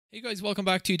Hey guys, welcome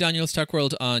back to Daniel's Tech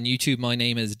World on YouTube. My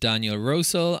name is Daniel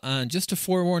Rosehill, and just to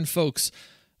forewarn folks,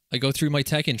 I go through my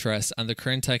tech interests, and the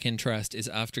current tech interest is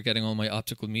after getting all my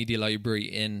optical media library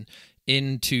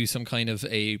into some kind of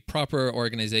a proper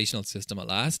organizational system at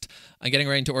last. I'm getting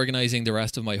around to organizing the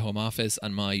rest of my home office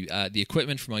and my the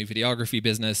equipment for my videography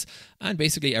business and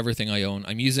basically everything I own.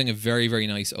 I'm using a very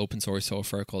nice open source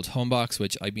software called Homebox,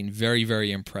 which I've been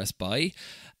very impressed by.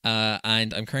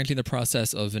 And I'm currently in the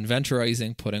process of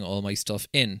inventorizing, putting all my stuff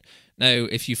in. Now,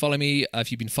 if you follow me,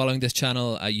 if you've been following this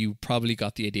channel, you probably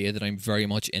got the idea that I'm very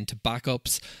much into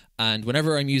backups. And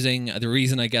whenever I'm using, the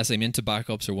reason I guess I'm into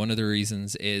backups, or one of the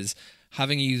reasons, is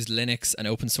having used Linux and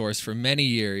open source for many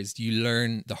years, you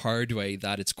learn the hard way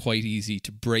that it's quite easy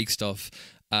to break stuff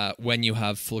when you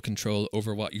have full control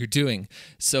over what you're doing.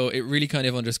 So it really kind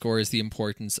of underscores the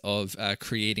importance of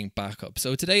creating backup.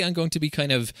 So today I'm going to be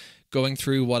kind of going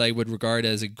through what I would regard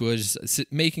as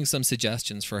making some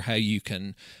suggestions for how you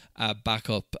can back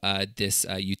up this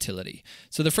utility.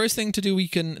 So the first thing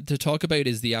to talk about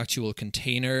is the actual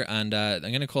container, and I'm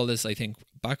going to call this, I think,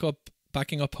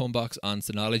 backing up Homebox on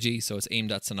Synology. So it's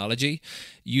aimed at Synology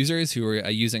users who are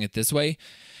using it this way.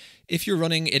 If you're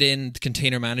running it in the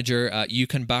Container Manager, you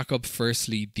can back up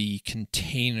firstly the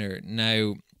container.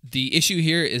 Now, the issue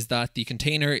here is that the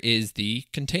container is the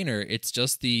container. It's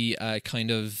just the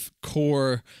kind of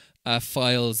core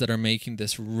files that are making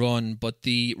this run, but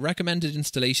the recommended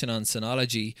installation on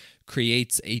Synology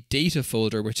creates a data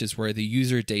folder, which is where the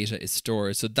user data is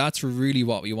stored. So that's really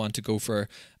what we want to go for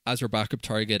as our backup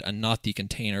target, and not the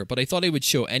container. But I thought I would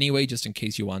show anyway, just in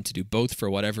case you want to do both for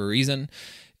whatever reason.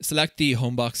 Select the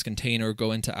Homebox container,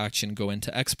 go into Action, go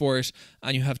into Export,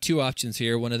 and you have two options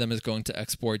here. One of them is going to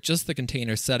export just the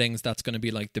container settings. That's going to be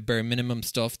like the bare minimum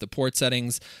stuff, the port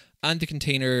settings, and the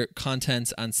container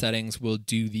contents and settings will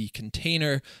do the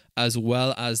container as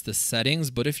well as the settings.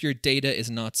 But if your data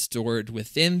is not stored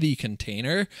within the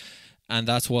container, and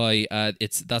that's why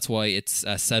it's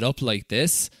set up like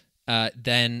this,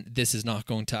 then this is not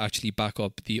going to actually back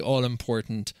up the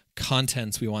all-important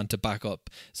contents we want to back up.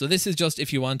 So this is just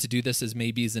if you want to do this as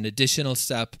maybe as an additional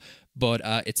step, but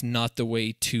it's not the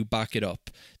way to back it up.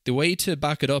 The way to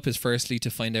back it up is firstly to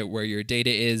find out where your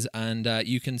data is, and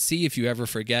you can see if you ever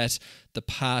forget the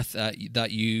path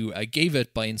that you gave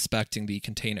it by inspecting the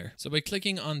container. So by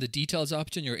clicking on the details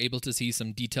option, you're able to see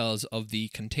some details of the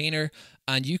container,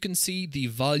 and you can see the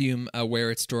volume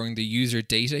where it's storing the user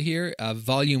data here.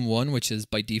 Volume 1, which is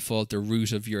by default the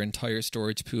root of your entire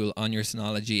storage pool on your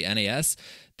Synology NAS.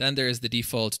 Then there's the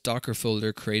default Docker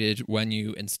folder created when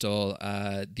you install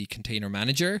the Container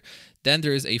Manager. Then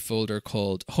there's a folder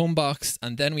called Homebox,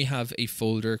 and then we have a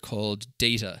folder called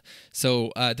Data.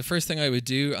 So the first thing I would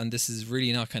do, and this is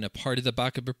really not kind of part of the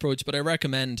backup approach, but I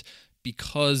recommend,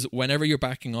 because whenever you're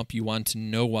backing up, you want to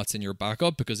know what's in your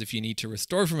backup, because if you need to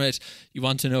restore from it, you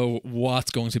want to know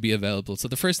what's going to be available. So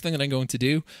the first thing that I'm going to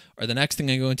do, or the next thing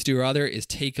I'm going to do rather, is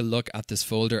take a look at this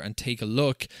folder and take a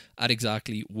look at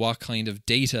exactly what kind of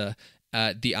data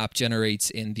the app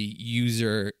generates in the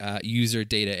user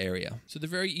data area. So the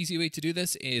very easy way to do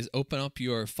this is open up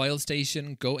your file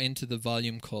station, go into the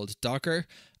volume called Docker,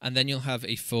 and then you'll have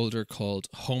a folder called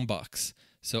Homebox.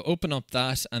 So open up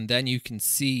that, and then you can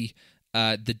see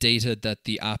the data that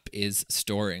the app is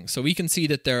storing. So we can see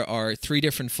that there are three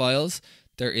different files.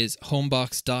 There is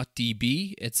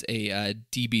homebox.db, it's a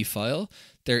DB file.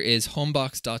 There is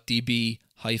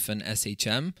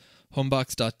homebox.db-shm,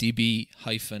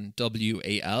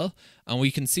 homebox.db-wal, and we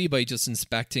can see by just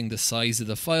inspecting the size of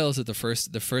the files that the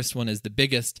first one is the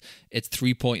biggest. It's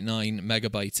 3.9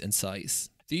 megabytes in size.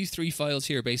 These three files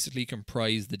here basically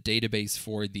comprise the database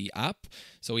for the app.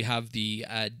 So we have the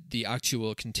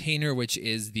actual container, which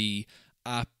is the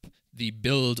app, the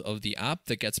build of the app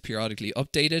that gets periodically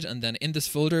updated. And then in this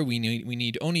folder, we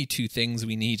need only two things.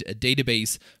 We need a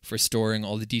database for storing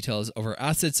all the details of our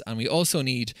assets, and we also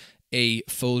need a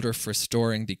folder for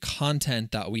storing the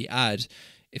content that we add.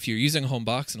 If you're using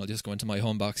Homebox, and I'll just go into my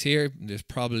Homebox here, there's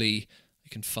probably, I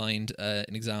can find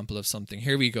an example of something.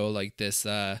 Here we go, like this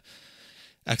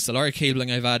XLR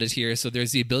cabling I've added here. So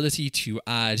there's the ability to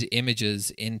add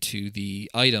images into the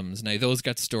items. Now those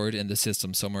get stored in the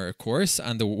system somewhere, of course,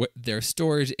 and they're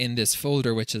stored in this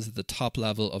folder, which is the top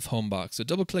level of Homebox. So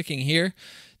double clicking here,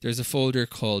 there's a folder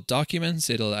called Documents.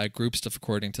 It'll group stuff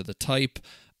according to the type.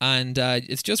 And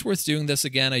it's just worth doing this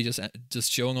again. I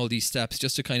just showing all these steps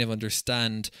just to kind of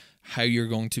understand how you're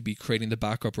going to be creating the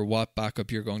backup or what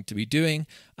backup you're going to be doing.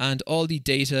 And all the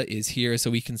data is here.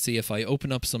 So we can see if I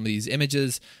open up some of these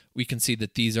images, we can see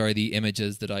that these are the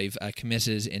images that I've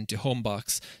committed into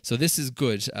Homebox. So this is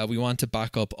good. We want to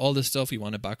back up all this stuff. We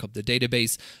want to back up the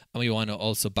database, and we want to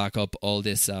also back up all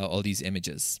these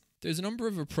images. There's a number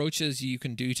of approaches you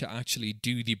can do to actually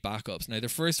do the backups. Now, the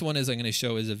first one I'm going to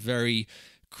show is a very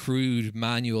crude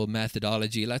manual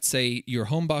methodology. Let's say your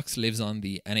Homebox lives on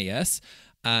the NAS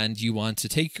and you want to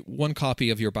take one copy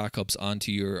of your backups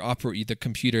onto the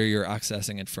computer you're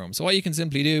accessing it from. So what you can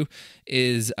simply do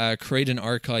is create an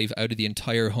archive out of the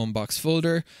entire Homebox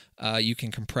folder. You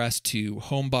can compress to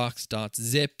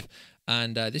homebox.zip.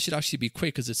 And this should actually be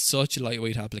quick because it's such a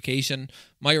lightweight application.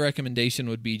 My recommendation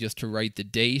would be just to write the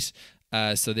date.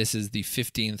 So this is the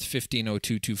 15th,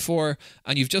 150224,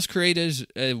 and you've just created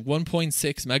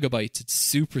 1.6 megabytes. It's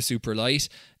super, super light.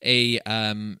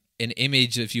 An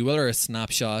image, if you will, or a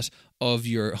snapshot of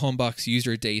your Homebox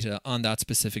user data on that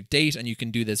specific date, and you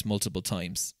can do this multiple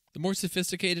times. The more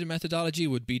sophisticated methodology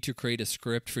would be to create a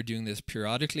script for doing this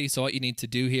periodically. So what you need to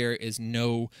do here is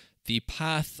know the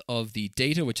path of the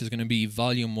data, which is going to be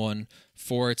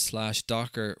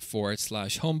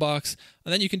volume1/docker/homebox.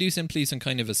 And then you can do simply some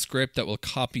kind of a script that will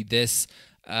copy this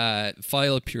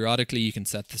file periodically. You can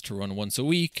set this to run once a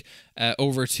week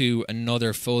over to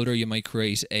another folder. You might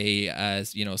create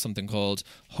something called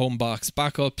Homebox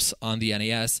backups on the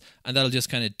NAS, and that'll just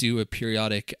kind of do a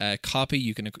periodic copy.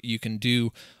 You can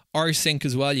do rsync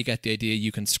as well. You get the idea.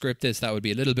 You can script this. That would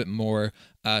be a little bit more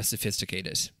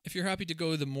sophisticated. If you're happy to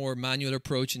go the more manual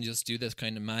approach and just do this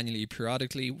kind of manually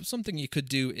periodically, something you could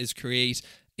do is create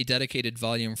a dedicated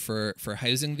volume for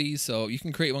housing these. So you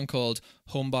can create one called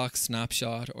Homebox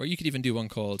snapshot, or you could even do one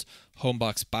called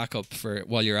Homebox backup for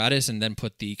while you're at it, and then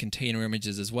put the container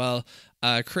images as well.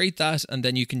 Create that, and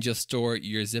then you can just store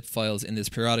your zip files in this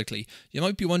periodically. You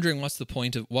might be wondering what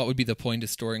would be the point of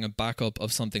storing a backup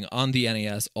of something on the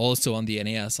NAS, also on the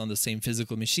NAS on the same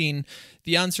physical machine.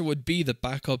 The answer would be that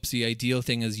backups, the ideal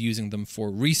thing is using them for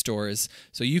restores.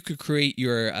 So you could create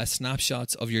your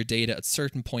snapshots of your data at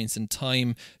certain points in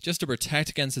time, just to protect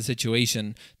against a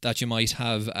situation that you might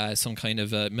have some kind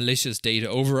of malicious data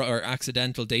over or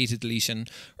accidental data deletion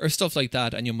or stuff like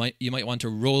that, and you might want to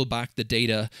roll back the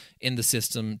data in the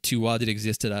system to what it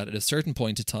existed at a certain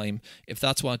point in time. If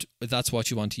that's what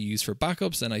you want to use for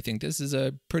backups, then I think this is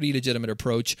a pretty legitimate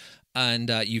approach,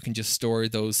 and you can just store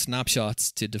those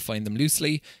snapshots, to define them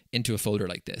loosely, into a folder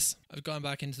like this. I've gone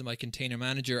back into my container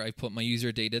manager. I put my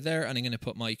user data there, and I'm going to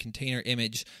put my container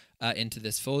image into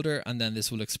this folder, and then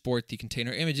this will export the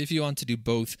container image if you want to do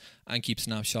both and keep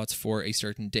snapshots for a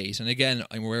certain date. And again,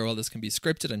 I'm aware all this can be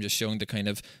scripted. I'm just showing the kind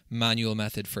of manual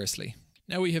method firstly.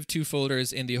 Now we have two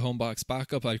folders in the Homebox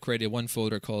backup. I've created one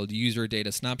folder called user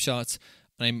data snapshots,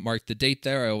 and I marked the date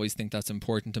there. I always think that's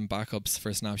important in backups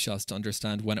for snapshots to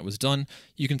understand when it was done.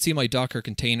 You can see my Docker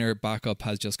container backup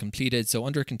has just completed. So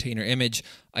under container image,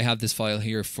 I have this file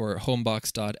here for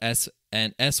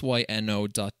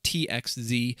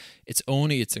homebox.syno.txz.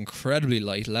 It's incredibly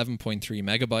light, 11.3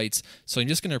 megabytes. So I'm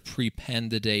just going to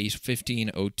prepend the date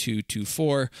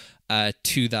 150224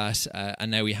 to that,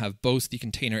 and now we have both the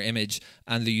container image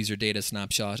and the user data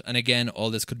snapshot. And again, all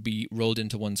this could be rolled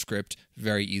into one script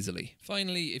very easily.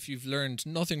 Finally, if you've learned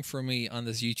nothing from me on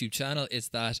this YouTube channel, it's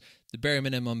that the bare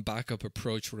minimum backup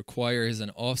approach requires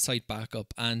an offsite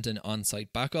backup and an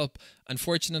on-site backup.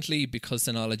 Unfortunately, because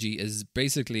Synology is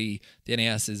basically, the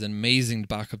NAS is an amazing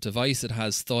backup device, it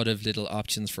has thought of little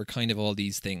options for kind of all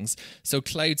these things. So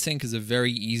Cloud Sync is a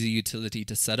very easy utility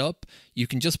to set up. You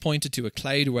can just point it to a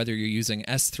cloud, whether you're using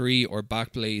S3 or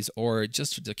Backblaze, or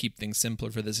just to keep things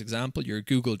simpler for this example, your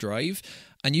Google Drive.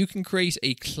 And you can create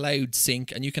a Cloud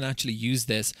Sync, and you can actually use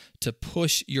this to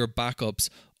push your backups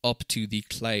up to the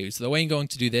cloud. So the way I'm going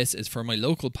to do this is for my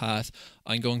local path,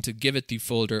 I'm going to give it the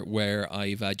folder where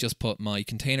I've just put my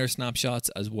container snapshots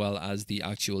as well as the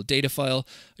actual data file.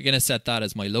 I'm going to set that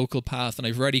as my local path, and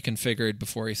I've already configured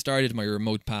before I started my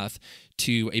remote path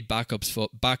to a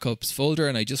backups folder,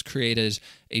 and I just created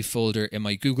a folder in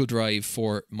my Google Drive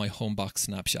for my Homebox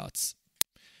snapshots.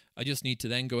 I just need to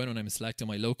then go in when I'm selecting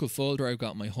my local folder. I've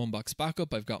got my Homebox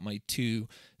backup. I've got my two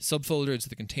subfolders,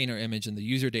 the container image and the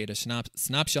user data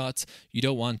snapshots. You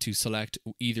don't want to select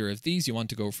either of these. You want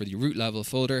to go for the root level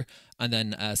folder and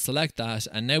then select that.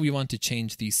 And now we want to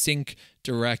change the sync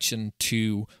direction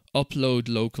to upload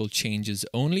local changes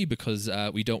only, because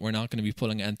we're not going to be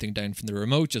pulling anything down from the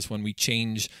remote. Just when we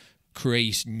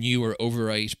create new or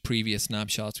overwrite previous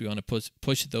snapshots, we want to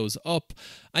push those up.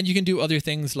 And you can do other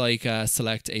things like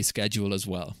select a schedule as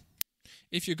well.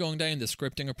 If you're going down the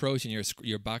scripting approach and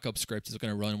your backup script is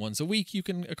going to run once a week, you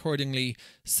can accordingly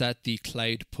set the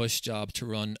cloud push job to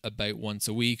run about once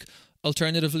a week.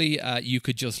 Alternatively, you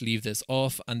could just leave this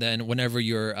off, and then whenever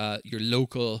your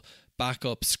local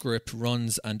backup script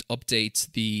runs and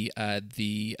updates the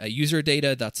user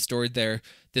data that's stored there,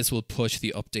 this will push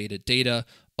the updated data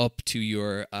up to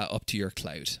your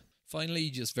cloud. Finally,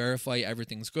 just verify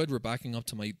everything's good. We're backing up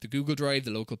to the Google Drive.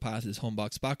 The local path is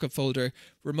Homebox backup folder.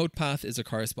 Remote path is a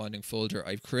corresponding folder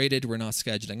I've created. We're not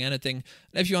scheduling anything.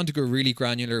 And if you want to go really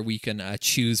granular, we can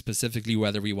choose specifically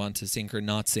whether we want to sync or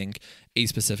not sync a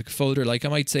specific folder. Like I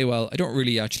might say, well, I don't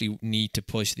really actually need to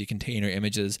push the container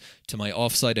images to my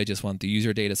offsite. I just want the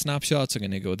user data snapshots. So I'm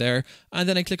going to go there, and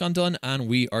then I click on done, and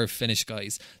we are finished,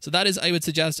 guys. So that is, I would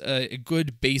suggest, a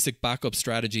good basic backup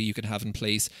strategy you can have in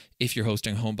place if you're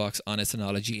hosting Homebox on a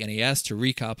Synology NAS. To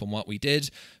recap on what we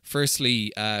did,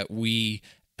 firstly, we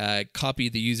copy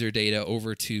the user data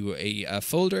over to a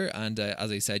folder, and as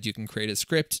I said, you can create a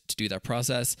script to do that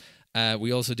process.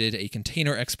 We also did a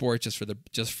container export just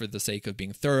for the sake of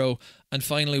being thorough, and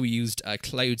finally we used a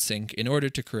cloud sync in order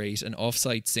to create an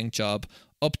offsite sync job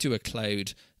up to a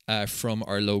cloud from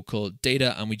our local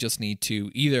data, and we just need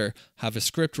to either have a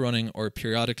script running or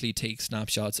periodically take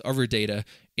snapshots of our data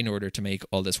in order to make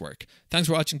all this work. Thanks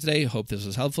for watching today. Hope this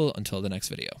was helpful. Until the next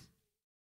video.